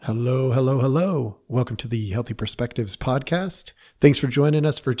Hello, hello, hello. Welcome to the Healthy Perspectives podcast. Thanks for joining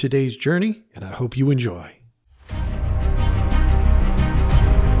us for today's journey, and I hope you enjoy.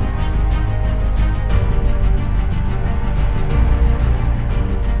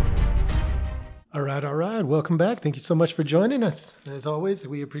 All right. Welcome back. Thank you so much for joining us. As always,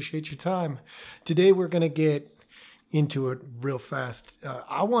 we appreciate your time. Today, we're going to get into it real fast.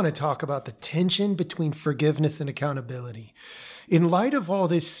 I want to talk about the tension between forgiveness and accountability. In light of all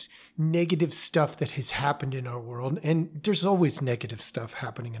this negative stuff that has happened in our world, and there's always negative stuff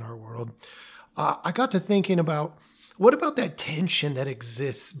happening in our world, I got to thinking about what about that tension that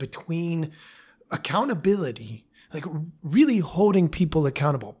exists between accountability, like really holding people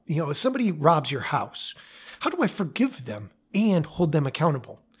accountable. You know, if somebody robs your house, how do I forgive them and hold them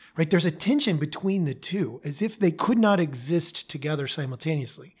accountable? Right? There's a tension between the two, as if they could not exist together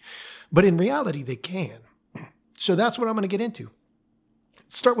simultaneously. But in reality, they can. So that's what I'm going to get into.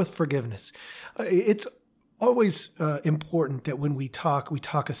 Start with forgiveness. It's always important that when we talk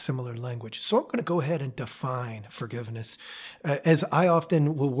a similar language. So I'm going to go ahead and define forgiveness. As I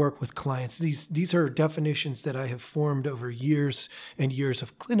often will work with clients, these are definitions that I have formed over years and years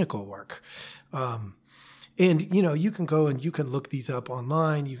of clinical work. And, you know, you can go and you can look these up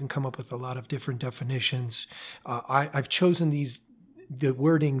online. You can come up with a lot of different definitions. I've chosen the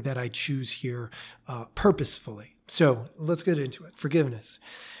wording that I choose here purposefully. So let's get into it. Forgiveness.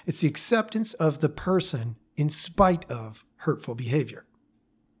 It's the acceptance of the person in spite of hurtful behavior.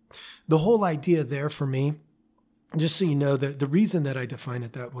 The whole idea there for me, just so you know, that the reason that I define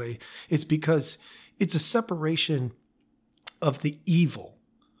it that way is because it's a separation of the evil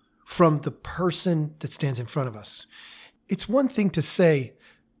from the person that stands in front of us. It's one thing to say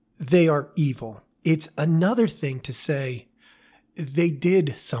they are evil. It's another thing to say they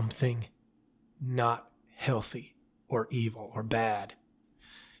did something not healthy or evil or bad.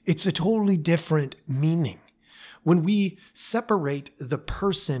 It's a totally different meaning. When we separate the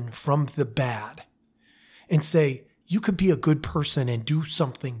person from the bad and say, you could be a good person and do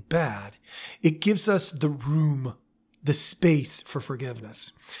something bad, it gives us the room, the space for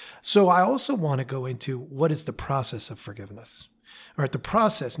forgiveness. So I also want to go into what is the process of forgiveness. All right, the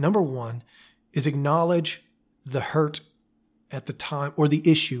process, number one, is acknowledge the hurt at the time or the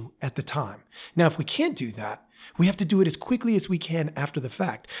issue at the time. Now, if we can't do that, we have to do it as quickly as we can after the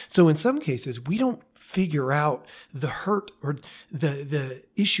fact. So in some cases, we don't figure out the hurt or the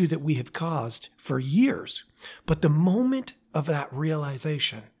issue that we have caused for years. But the moment of that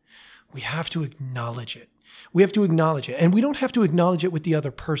realization, we have to acknowledge it. We have to acknowledge it. And we don't have to acknowledge it with the other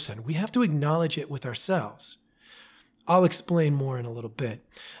person. We have to acknowledge it with ourselves. I'll explain more in a little bit.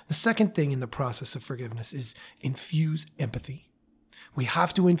 The second thing in the process of forgiveness is infuse empathy. We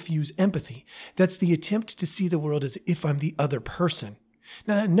have to infuse empathy. That's the attempt to see the world as if I'm the other person.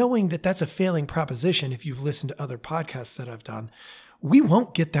 Now, knowing that that's a failing proposition, if you've listened to other podcasts that I've done, we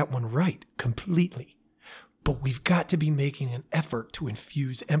won't get that one right completely. But we've got to be making an effort to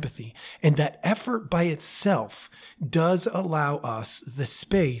infuse empathy. And that effort by itself does allow us the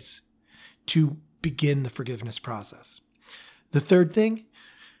space to begin the forgiveness process. The third thing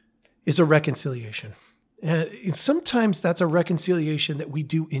is a reconciliation. Sometimes that's a reconciliation that we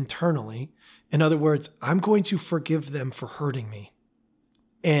do internally. In other words, I'm going to forgive them for hurting me,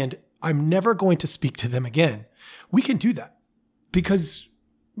 and I'm never going to speak to them again. We can do that because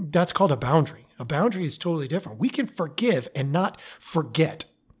that's called a boundary. A boundary is totally different. We can forgive and not forget.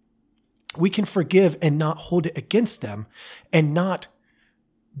 We can forgive and not hold it against them and not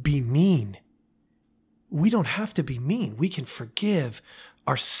be mean. We don't have to be mean. We can forgive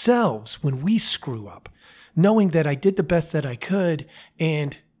ourselves when we screw up, knowing that I did the best that I could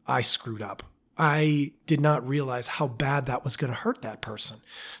and I screwed up. I did not realize how bad that was going to hurt that person.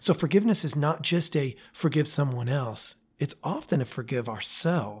 So forgiveness is not just a forgive someone else. It's often a forgive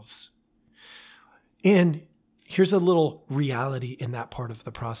ourselves. And here's a little reality in that part of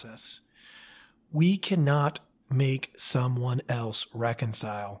the process. We cannot make someone else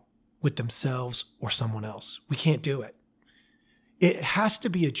reconcile with themselves or someone else. We can't do it. It has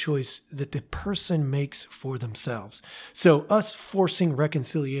to be a choice that the person makes for themselves. So us forcing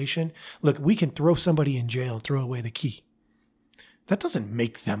reconciliation, look, we can throw somebody in jail and throw away the key. That doesn't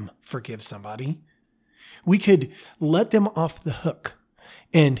make them forgive somebody. We could let them off the hook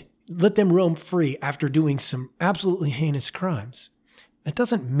and let them roam free after doing some absolutely heinous crimes. That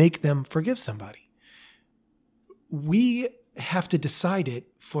doesn't make them forgive somebody. We have to decide it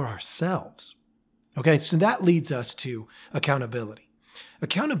for ourselves. Okay, so that leads us to accountability.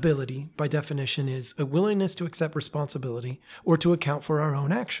 Accountability, by definition, is a willingness to accept responsibility or to account for our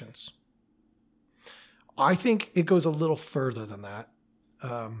own actions. I think it goes a little further than that.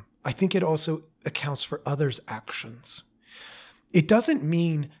 I think it also accounts for others' actions. It doesn't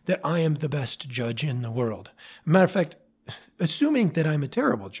mean that I am the best judge in the world. Matter of fact, assuming that I'm a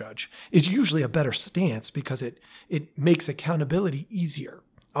terrible judge is usually a better stance because it makes accountability easier.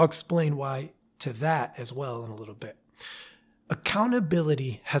 I'll explain why to that as well in a little bit.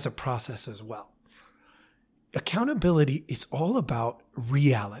 Accountability has a process as well. Accountability is all about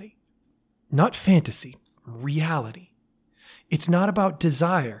reality, not fantasy, reality. It's not about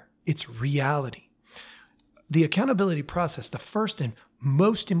desire, it's reality. The accountability process, the first and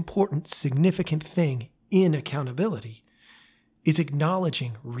most important significant thing in accountability is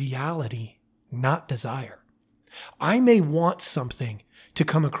acknowledging reality, not desire. I may want something to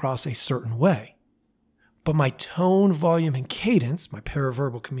come across a certain way, but my tone, volume, and cadence, my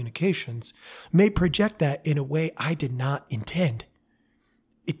paraverbal communications, may project that in a way I did not intend.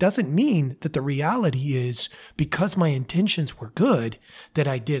 It doesn't mean that the reality is because my intentions were good that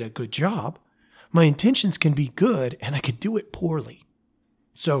I did a good job. My intentions can be good and I could do it poorly.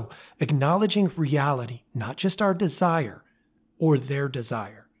 So acknowledging reality, not just our desire or their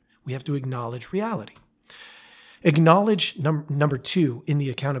desire. We have to acknowledge reality. Acknowledge, number two in the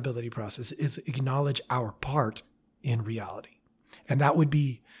accountability process is acknowledge our part in reality. And that would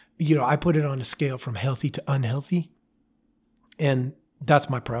be, I put it on a scale from healthy to unhealthy. And that's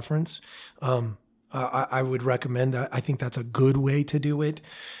my preference. I would recommend that. I think that's a good way to do it.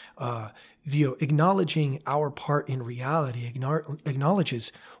 Acknowledging our part in reality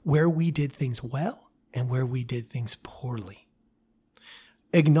acknowledges where we did things well and where we did things poorly.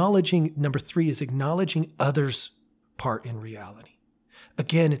 Number three is acknowledging others' part in reality.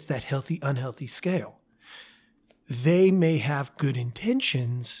 Again, it's that healthy, unhealthy scale. They may have good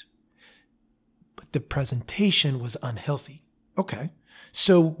intentions, but the presentation was unhealthy. Okay.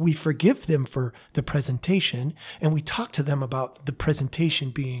 So we forgive them for the presentation and we talk to them about the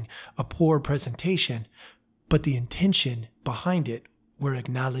presentation being a poor presentation, but the intention behind it, we're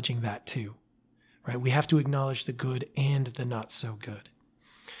acknowledging that too, right? We have to acknowledge the good and the not so good.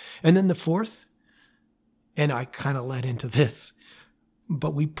 And then the fourth, and I kind of led into this,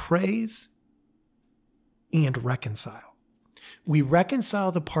 but we praise and reconcile. We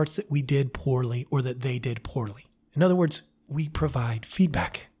reconcile the parts that we did poorly or that they did poorly. In other words, we provide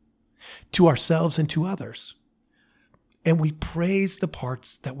feedback to ourselves and to others. And we praise the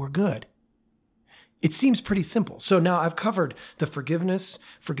parts that were good. It seems pretty simple. So now I've covered the forgiveness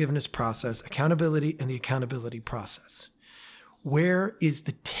process, accountability, and the accountability process. Where is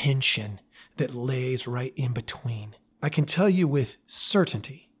the tension that lays right in between? I can tell you with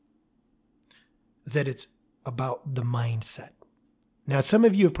certainty that it's about the mindset. Now, some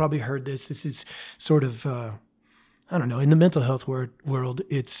of you have probably heard this. This is sort of in the mental health world,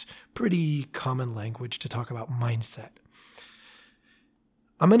 it's pretty common language to talk about mindset.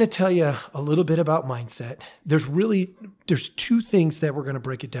 I'm going to tell you a little bit about mindset. There's two things that we're going to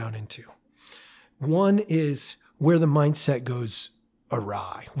break it down into. One is where the mindset goes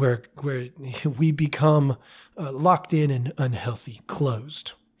awry, where we become locked in and unhealthy,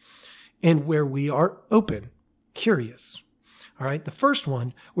 closed, and where we are open, curious. All right. The first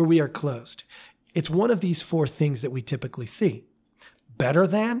one, where we are closed. It's one of these four things that we typically see. Better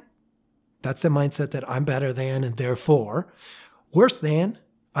than, that's the mindset that I'm better than and therefore. Worse than,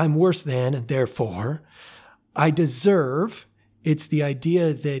 I'm worse than and therefore. I deserve, it's the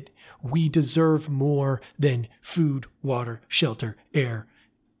idea that we deserve more than food, water, shelter, air,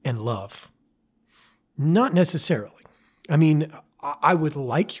 and love. Not necessarily. I mean, I would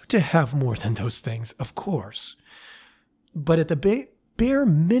like you to have more than those things, of course. But at the bare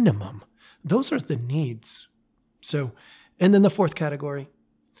minimum, those are the needs. So, and then the fourth category,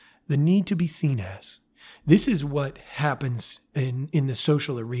 the need to be seen as. This is what happens in the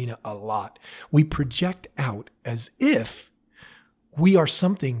social arena a lot. We project out as if we are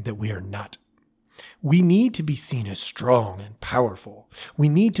something that we are not. We need to be seen as strong and powerful. We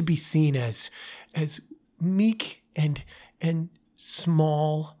need to be seen as meek and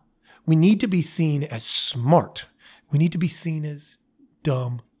small. We need to be seen as smart. We need to be seen as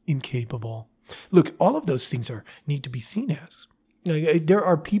dumb, incapable. Look, all of those things need to be seen as. There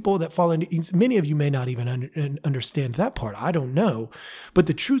are people that fall into, many of you may not even understand that part. I don't know. But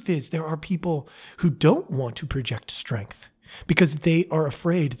the truth is there are people who don't want to project strength because they are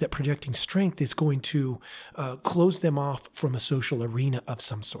afraid that projecting strength is going to close them off from a social arena of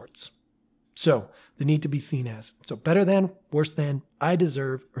some sorts. So the need to be seen as. So better than, worse than, I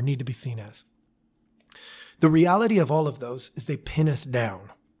deserve, or need to be seen as. The reality of all of those is they pin us down.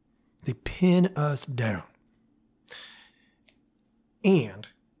 They pin us down. And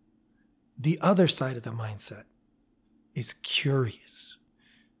the other side of the mindset is curious.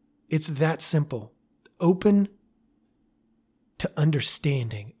 It's that simple. Open to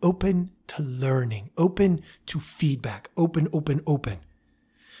understanding, open to learning, open to feedback, open.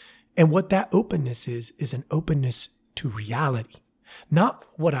 And what that openness is an openness to reality. Not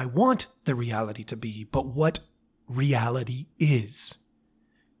what I want the reality to be, but what reality is.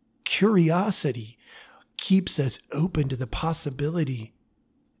 Curiosity keeps us open to the possibility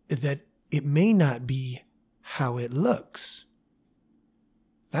that it may not be how it looks.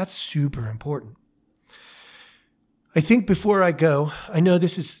 That's super important. I think before I go, I know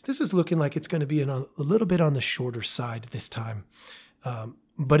this is looking like it's going to be a little bit on the shorter side this time,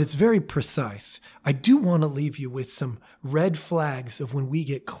 but it's very precise. I do want to leave you with some red flags of when we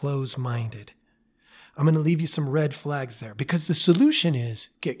get close-minded. I'm going to leave you some red flags there because the solution is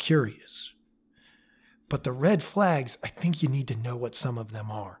get curious. But the red flags, I think you need to know what some of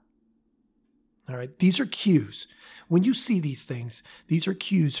them are. All right, these are cues. When you see these things, these are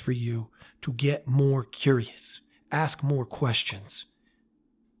cues for you to get more curious. Ask more questions.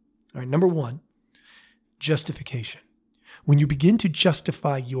 All right, number one, justification. When you begin to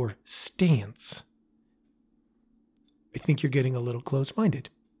justify your stance, I think you're getting a little close-minded.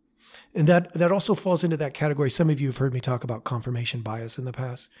 And that also falls into that category. Some of you have heard me talk about confirmation bias in the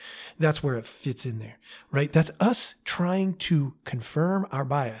past. That's where it fits in there, right? That's us trying to confirm our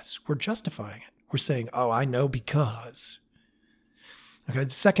bias. We're justifying it. We're saying, oh, I know because. Okay,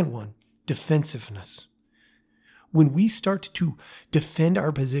 the second one, defensiveness. When we start to defend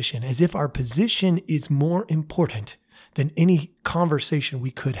our position as if our position is more important than any conversation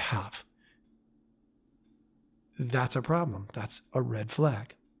we could have, that's a problem. That's a red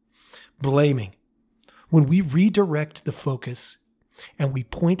flag. Blaming. When we redirect the focus and we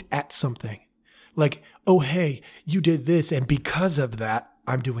point at something like, oh, hey, you did this, and because of that,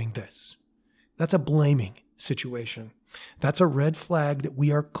 I'm doing this. That's a blaming situation. That's a red flag that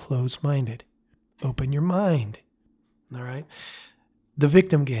we are close-minded. Open your mind. All right. The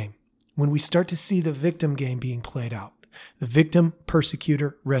victim game. When we start to see the victim game being played out, the victim,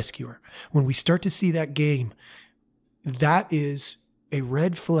 persecutor, rescuer. When we start to see that game, that is a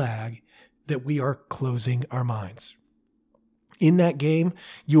red flag that we are closing our minds. In that game,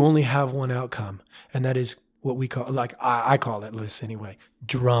 you only have one outcome, and that is what we call, like I call it this anyway,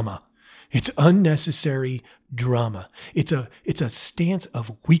 drama. It's unnecessary drama. It's a stance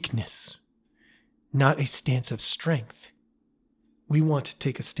of weakness, not a stance of strength. We want to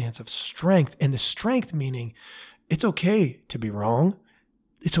take a stance of strength, and the strength meaning it's okay to be wrong.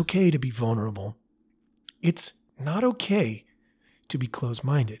 It's okay to be vulnerable. It's not okay to be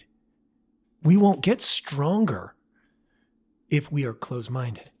closed-minded. We won't get stronger if we are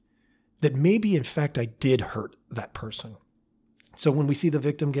closed-minded. That maybe, in fact, I did hurt that person. So when we see the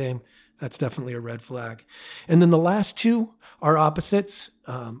victim game, that's definitely a red flag. And then the last two are opposites,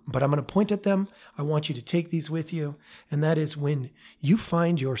 but I'm going to point at them. I want you to take these with you. And that is when you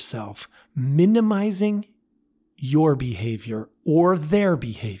find yourself minimizing your behavior or their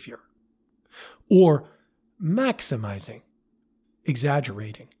behavior, or maximizing,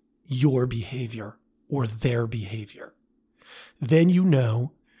 exaggerating your behavior or their behavior. Then you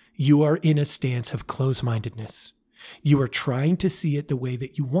know you are in a stance of closed-mindedness. You are trying to see it the way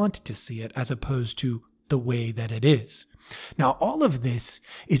that you want to see it as opposed to the way that it is. Now, all of this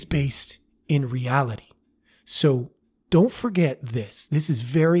is based in reality. So don't forget this. This is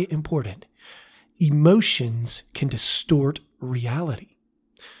very important. Emotions can distort reality.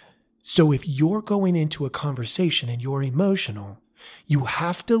 So if you're going into a conversation and you're emotional, you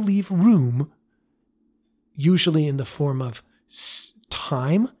have to leave room, usually in the form of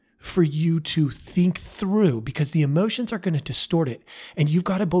time, for you to think through, because the emotions are going to distort it. And you've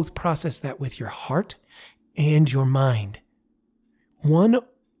got to both process that with your heart and your mind. One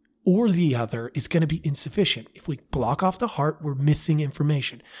or the other is going to be insufficient. If we block off the heart, we're missing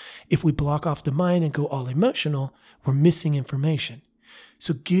information. If we block off the mind and go all emotional, we're missing information.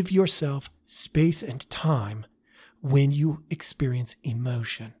 So give yourself space and time when you experience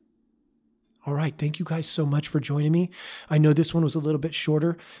emotion. All right. Thank you guys so much for joining me. I know this one was a little bit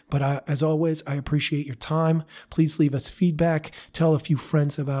shorter, but as always, I appreciate your time. Please leave us feedback, tell a few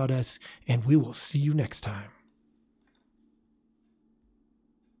friends about us, and we will see you next time.